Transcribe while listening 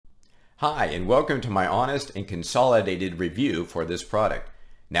Hi, and welcome to my honest and consolidated review for this product.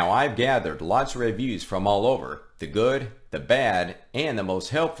 Now, I've gathered lots of reviews from all over, the good, the bad, and the most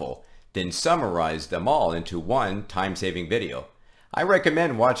helpful, then summarized them all into one time-saving video. I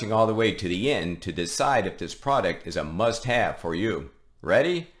recommend watching all the way to the end to decide if this product is a must-have for you.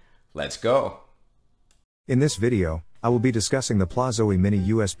 Ready? Let's go! In this video, I will be discussing the Plozoe Mini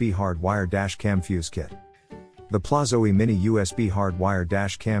USB Hardwire Dash Cam Fuse Kit. The Plozoe Mini USB Hardwire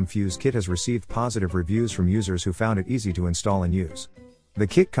Dash Cam Fuse Kit has received positive reviews from users who found it easy to install and use. The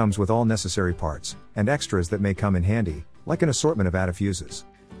kit comes with all necessary parts, and extras that may come in handy, like an assortment of ATA fuses.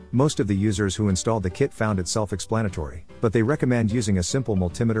 Most of the users who installed the kit found it self-explanatory, but they recommend using a simple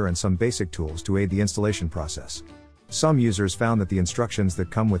multimeter and some basic tools to aid the installation process. Some users found that the instructions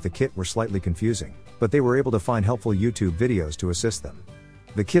that come with the kit were slightly confusing, but they were able to find helpful YouTube videos to assist them.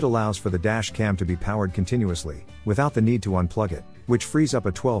 The kit allows for the dash cam to be powered continuously, without the need to unplug it, which frees up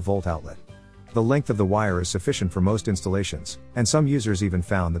a 12-volt outlet. The length of the wire is sufficient for most installations, and some users even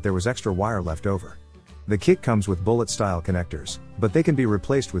found that there was extra wire left over. The kit comes with bullet-style connectors, but they can be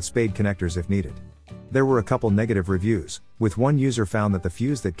replaced with spade connectors if needed. There were a couple negative reviews, with one user found that the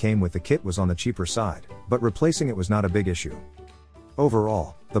fuse that came with the kit was on the cheaper side, but replacing it was not a big issue.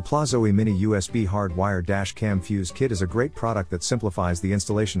 Overall, the Plozoe Mini USB Hardwire Dash Cam Fuse Kit is a great product that simplifies the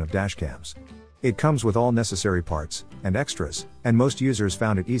installation of dash cams. It comes with all necessary parts, and extras, and most users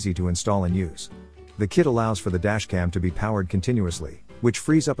found it easy to install and use. The kit allows for the dash cam to be powered continuously, which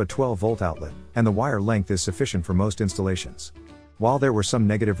frees up a 12-volt outlet, and the wire length is sufficient for most installations. While there were some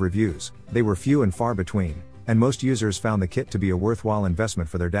negative reviews, they were few and far between, and most users found the kit to be a worthwhile investment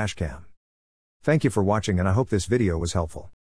for their dash cam. Thank you for watching, and I hope this video was helpful.